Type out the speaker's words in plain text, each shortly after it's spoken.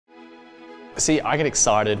See, I get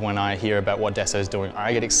excited when I hear about what Dassault is doing.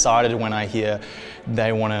 I get excited when I hear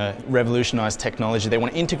they want to revolutionise technology, they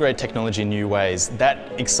want to integrate technology in new ways. That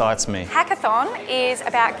excites me. Hackathon is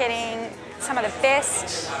about getting some of the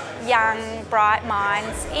best young, bright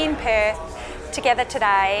minds in Perth together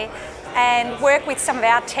today and work with some of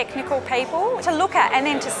our technical people to look at and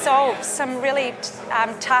then to solve some really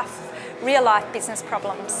tough real-life business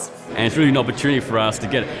problems. And it's really an opportunity for us to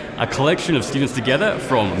get a collection of students together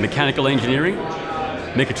from mechanical engineering,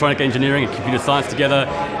 mechatronic engineering and computer science together,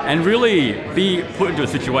 and really be put into a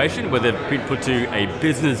situation where they've been put to a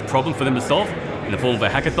business problem for them to solve in the form of a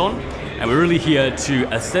hackathon. And we're really here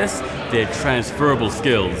to assess their transferable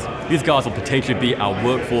skills. These guys will potentially be our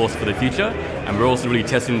workforce for the future, and we're also really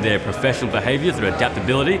testing their professional behaviours, their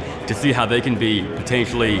adaptability, to see how they can be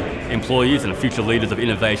potentially employees and future leaders of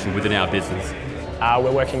innovation within our business.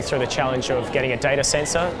 We're working through the challenge of getting a data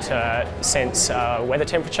sensor to sense weather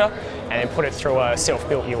temperature and then put it through a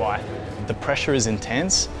self-built UI. The pressure is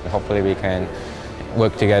intense. Hopefully we can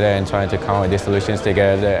work together and try to come up with these solutions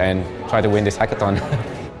together and try to win this hackathon.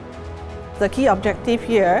 The key objective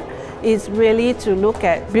here is really to look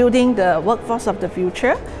at building the workforce of the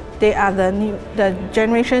future. They are the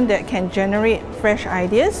generation that can generate fresh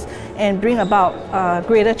ideas and bring about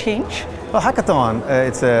greater change. Well, Hackathon,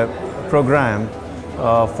 it's a program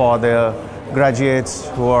for the graduates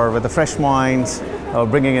who are with the fresh minds,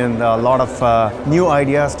 bringing in a lot of new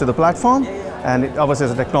ideas to the platform. And ours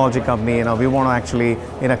is a technology company, we want to actually,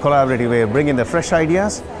 in a collaborative way, bring in the fresh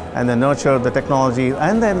ideas and then nurture the technology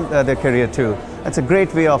and then their career too. It's a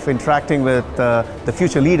great way of interacting with the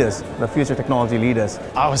future leaders, the future technology leaders.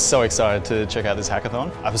 I was so excited to check out this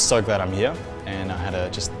hackathon. I was so glad I'm here, and I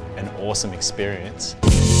had just an awesome experience.